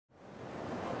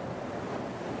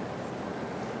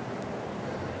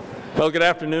Well, good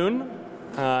afternoon,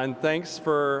 and thanks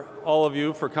for all of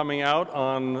you for coming out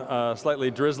on a slightly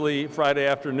drizzly Friday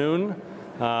afternoon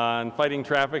and fighting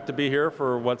traffic to be here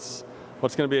for what's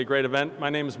going to be a great event. My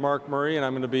name is Mark Murray, and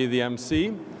I'm going to be the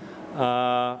MC.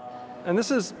 And this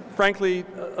is, frankly,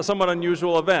 a somewhat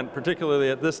unusual event,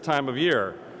 particularly at this time of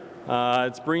year.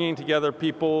 It's bringing together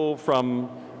people from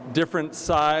different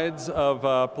sides of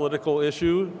a political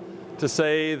issue to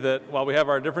say that while we have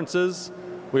our differences,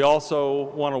 we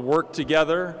also want to work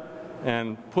together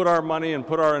and put our money and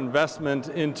put our investment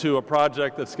into a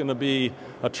project that's going to be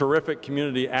a terrific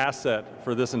community asset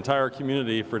for this entire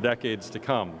community for decades to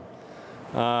come.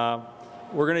 We're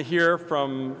going to hear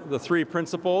from the three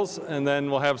principals, and then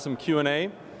we'll have some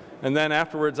Q&A. And then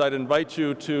afterwards, I'd invite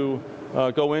you to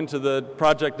go into the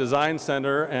Project Design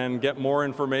Center and get more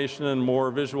information and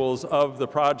more visuals of the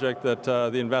project that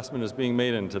the investment is being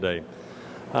made in today.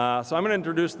 So I'm going to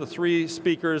introduce the three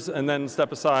speakers and then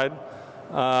step aside.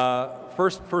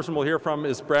 First person we'll hear from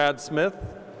is Brad Smith,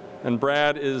 and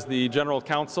Brad is the General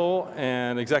Counsel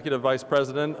and Executive Vice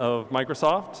President of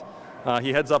Microsoft.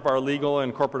 He heads up our Legal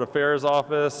and Corporate Affairs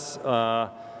office.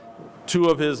 Two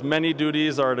of his many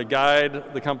duties are to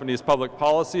guide the company's public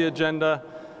policy agenda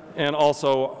and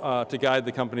also to guide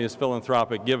the company's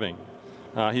philanthropic giving.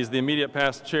 He's the immediate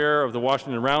past chair of the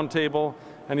Washington Roundtable,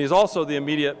 and he's also the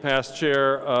immediate past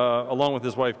chair, along with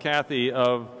his wife Kathy,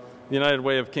 of the United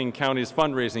Way of King County's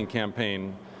fundraising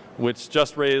campaign, which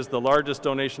just raised the largest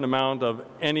donation amount of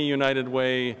any United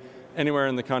Way anywhere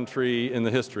in the country in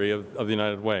the history of the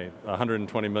United Way,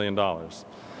 $120 million.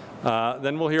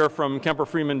 Then we'll hear from Kemper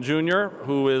Freeman Jr.,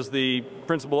 who is the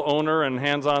principal owner and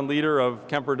hands-on leader of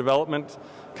Kemper Development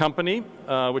Company,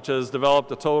 which has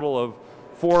developed a total of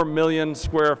 4 million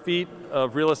square feet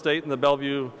of real estate in the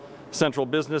Bellevue Central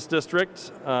Business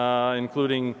District,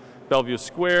 including Bellevue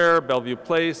Square, Bellevue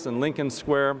Place, and Lincoln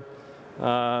Square.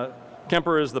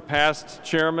 Kemper is the past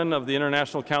chairman of the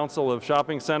International Council of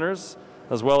Shopping Centers,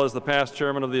 as well as the past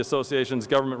chairman of the association's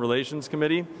Government Relations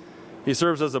Committee. He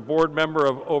serves as a board member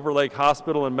of Overlake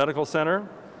Hospital and Medical Center,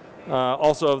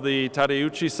 also of the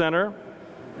Tateuchi Center,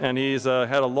 and he's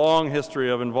had a long history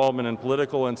of involvement in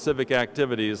political and civic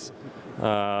activities,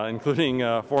 including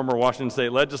former Washington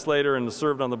State legislator, and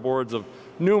served on the boards of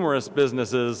numerous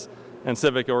businesses and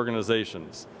civic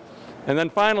organizations. And then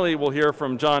finally, we'll hear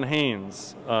from John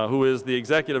Haynes, who is the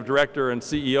executive director and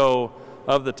CEO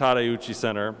of the Tateuchi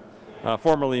Center,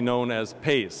 formerly known as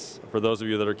PACE, for those of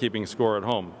you that are keeping score at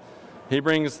home. He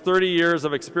brings 30 years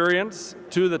of experience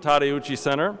to the Tateuchi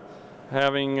Center,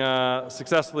 having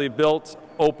successfully built,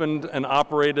 opened, and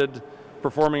operated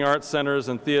performing arts centers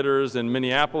and theaters in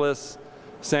Minneapolis,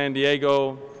 San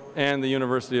Diego, and the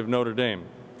University of Notre Dame.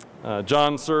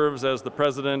 John serves as the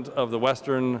president of the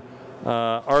Western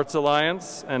Arts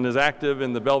Alliance and is active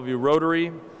in the Bellevue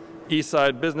Rotary,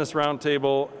 Eastside Business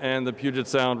Roundtable, and the Puget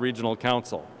Sound Regional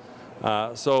Council.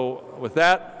 So with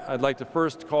that, I'd like to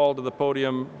first call to the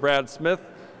podium Brad Smith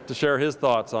to share his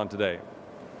thoughts on today.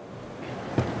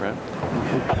 Brad?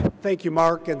 Thank you,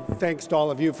 Mark, and thanks to all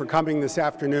of you for coming this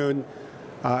afternoon.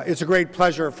 It's a great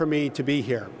pleasure for me to be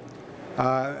here.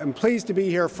 I'm pleased to be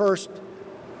here first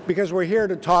because we're here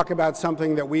to talk about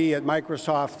something that we at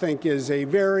Microsoft think is a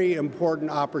very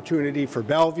important opportunity for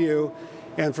Bellevue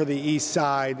and for the east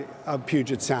side of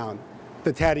Puget Sound,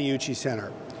 the Tateuchi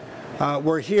Center.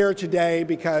 We're here today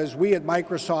because we at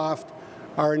Microsoft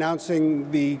are announcing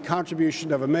the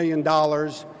contribution of $1 million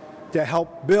to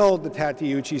help build the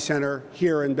Tateuchi Center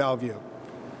here in Bellevue.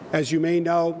 As you may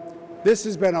know, this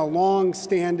has been a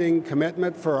long-standing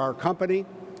commitment for our company.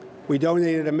 We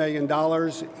donated $1 million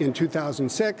in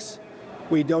 2006.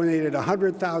 We donated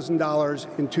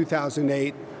 $100,000 in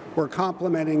 2008. We're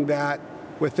complementing that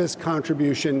with this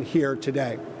contribution here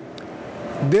today.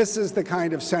 This is the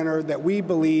kind of center that we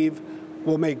believe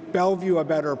will make Bellevue a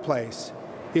better place.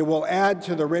 It will add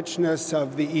to the richness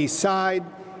of the East Side.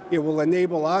 It will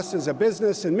enable us as a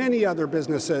business and many other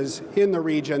businesses in the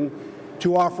region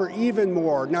to offer even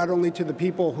more, not only to the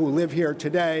people who live here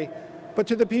today, but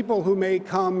to the people who may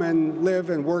come and live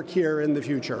and work here in the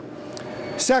future.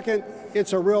 Second,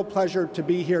 it's a real pleasure to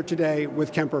be here today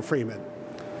with Kemper Freeman.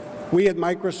 We at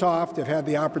Microsoft have had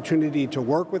the opportunity to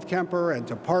work with Kemper and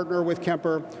to partner with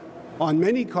Kemper on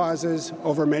many causes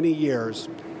over many years.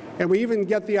 And we even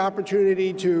get the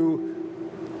opportunity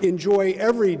to enjoy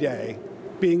every day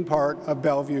being part of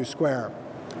Bellevue Square.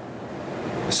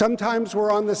 Sometimes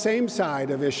we're on the same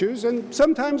side of issues, and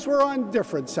sometimes we're on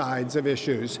different sides of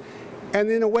issues. And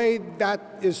in a way,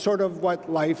 that is sort of what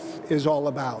life is all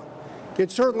about.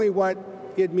 It's certainly what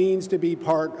it means to be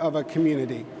part of a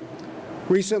community.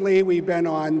 Recently, we've been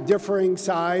on differing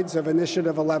sides of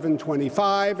Initiative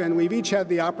 1125, and we've each had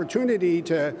the opportunity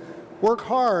to work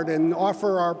hard and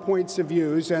offer our points of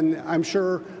views, and I'm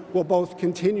sure we'll both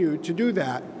continue to do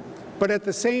that. But at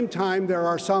the same time, there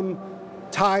are some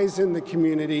ties in the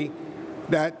community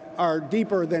that are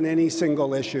deeper than any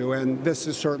single issue, and this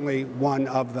is certainly one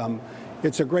of them.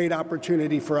 It's a great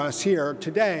opportunity for us here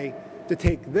today to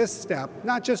take this step,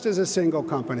 not just as a single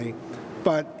company,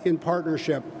 but in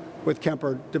partnership with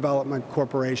Kemper Development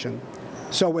Corporation.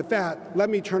 So with that,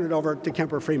 let me turn it over to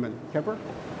Kemper Freeman. Kemper?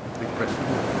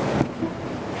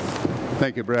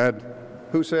 Thank you, Brad.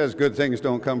 Who says good things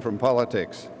don't come from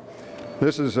politics?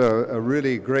 This is a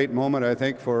really great moment, I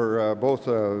think, for both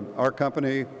our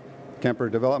company, Kemper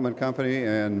Development Company,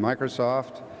 and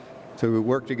Microsoft to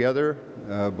work together.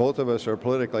 Both of us are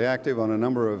politically active on a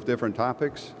number of different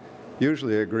topics,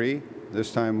 usually agree.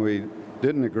 This time we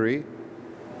didn't agree.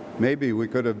 Maybe we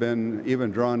could have been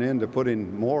even drawn into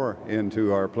putting more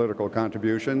into our political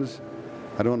contributions.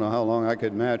 I don't know how long I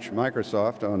could match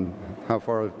Microsoft on how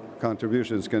far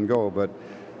contributions can go, but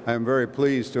I'm very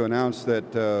pleased to announce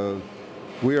that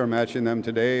we are matching them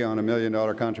today on $1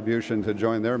 million contribution to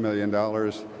join their $1 million.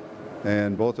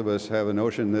 And both of us have a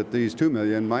notion that these $2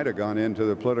 million might have gone into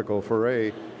the political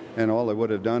foray, and all it would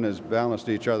have done is balanced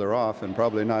each other off and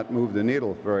probably not moved the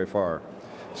needle very far.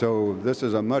 So this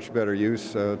is a much better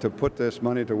use to put this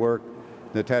money to work.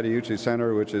 The Tateuchi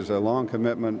Center, which is a long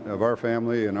commitment of our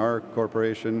family and our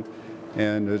corporation,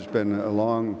 and it's been a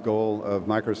long goal of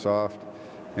Microsoft.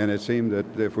 And it seemed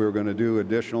that if we were going to do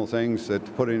additional things, that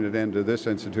putting it into this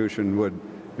institution would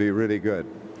be really good.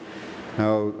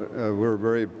 Now, we're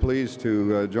very pleased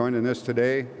to join in this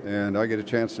today, and I get a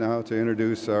chance now to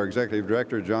introduce our Executive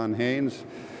Director, John Haynes,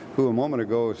 who a moment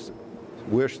ago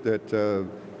wished that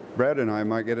Brad and I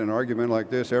might get an argument like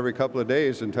this every couple of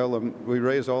days until we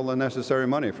raise all the necessary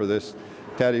money for this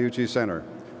Tateuchi Center.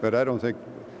 But I don't think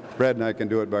Brad and I can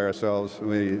do it by ourselves.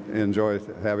 We enjoy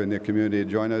having the community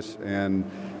join us, and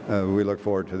we look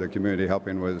forward to the community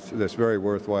helping with this very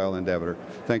worthwhile endeavor.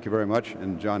 Thank you very much,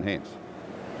 and John Haynes.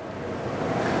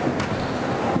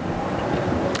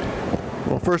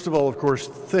 Well, first of all, of course,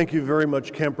 thank you very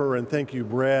much, Kemper, and thank you,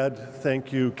 Brad.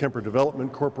 Thank you, Kemper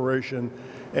Development Corporation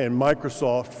and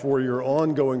Microsoft, for your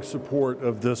ongoing support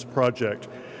of this project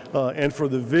and for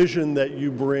the vision that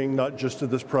you bring, not just to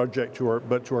this project,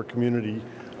 but to our community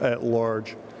at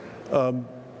large.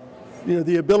 You know,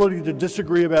 the ability to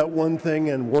disagree about one thing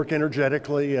and work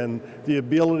energetically, and the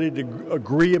ability to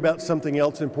agree about something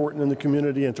else important in the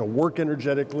community and to work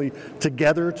energetically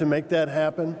together to make that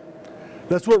happen.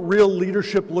 That's what real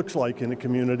leadership looks like in a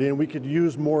community, and we could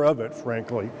use more of it,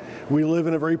 frankly. We live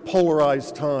in a very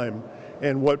polarized time,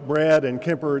 and what Brad and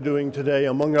Kemper are doing today,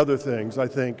 among other things, I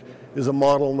think, is a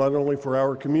model not only for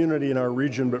our community and our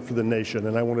region, but for the nation,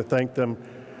 and I want to thank them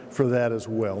for that as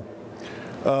well.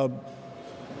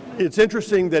 It's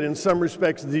interesting that in some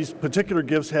respects these particular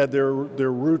gifts had their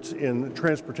roots in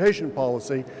transportation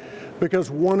policy,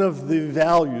 because one of the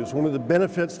values, one of the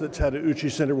benefits that Tateuchi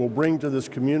Center will bring to this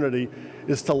community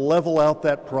is to level out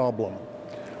that problem.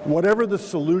 Whatever the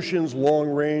solutions long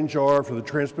range are for the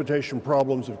transportation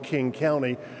problems of King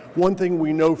County, one thing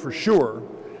we know for sure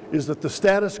is that the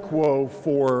status quo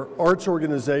for arts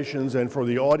organizations and for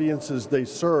the audiences they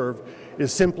serve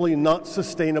is simply not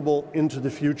sustainable into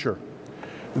the future.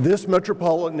 This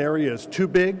metropolitan area is too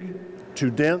big,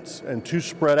 too dense, and too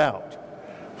spread out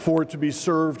for it to be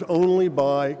served only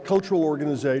by cultural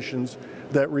organizations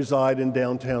that reside in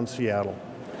downtown Seattle.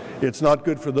 It's not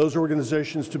good for those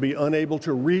organizations to be unable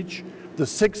to reach the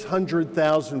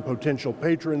 600,000 potential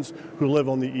patrons who live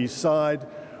on the East Side,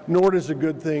 nor is it a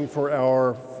good thing for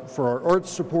our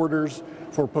arts supporters,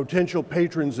 for potential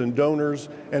patrons and donors,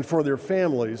 and for their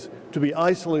families to be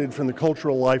isolated from the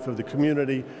cultural life of the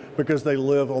community because they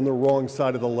live on the wrong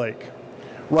side of the lake.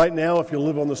 Right now, if you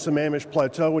live on the Sammamish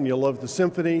Plateau and you love the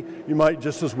symphony, you might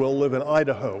just as well live in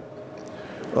Idaho.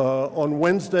 On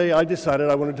Wednesday, I decided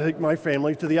I wanted to take my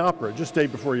family to the opera, just day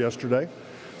before yesterday.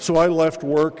 So I left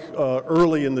work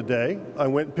early in the day. I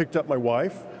went and picked up my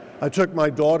wife. I took my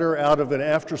daughter out of an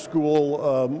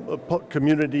after-school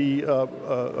community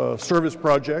service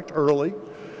project early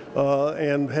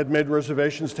and had made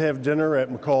reservations to have dinner at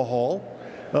McCall Hall.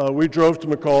 We drove to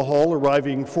McCall Hall,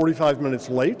 arriving 45 minutes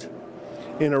late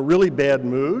in a really bad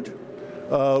mood,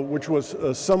 which was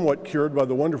somewhat cured by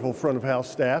the wonderful front-of-house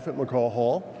staff at McCall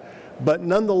Hall. But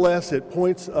nonetheless, it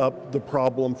points up the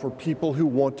problem for people who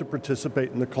want to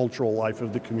participate in the cultural life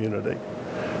of the community.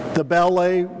 The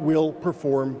ballet will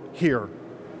perform here,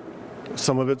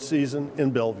 some of its season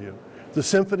in Bellevue. The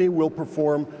symphony will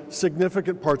perform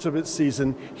significant parts of its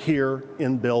season here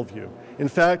in Bellevue. In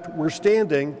fact, we're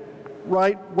standing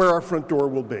right where our front door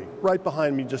will be, right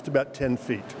behind me, just about 10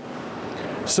 feet.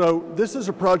 So this is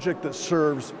a project that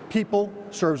serves people,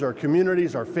 serves our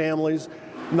communities, our families,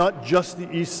 not just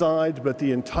the East Side, but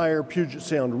the entire Puget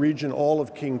Sound region, all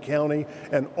of King County,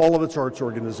 and all of its arts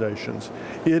organizations.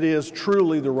 It is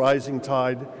truly the rising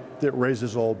tide that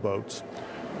raises all boats.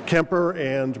 Kemper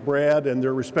and Brad and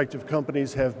their respective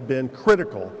companies have been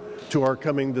critical to our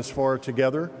coming this far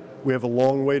together. We have a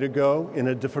long way to go in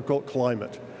a difficult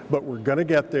climate, but we're going to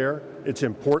get there. It's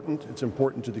important. It's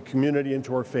important to the community and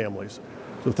to our families.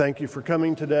 So thank you for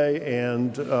coming today,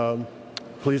 and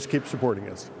please keep supporting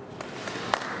us.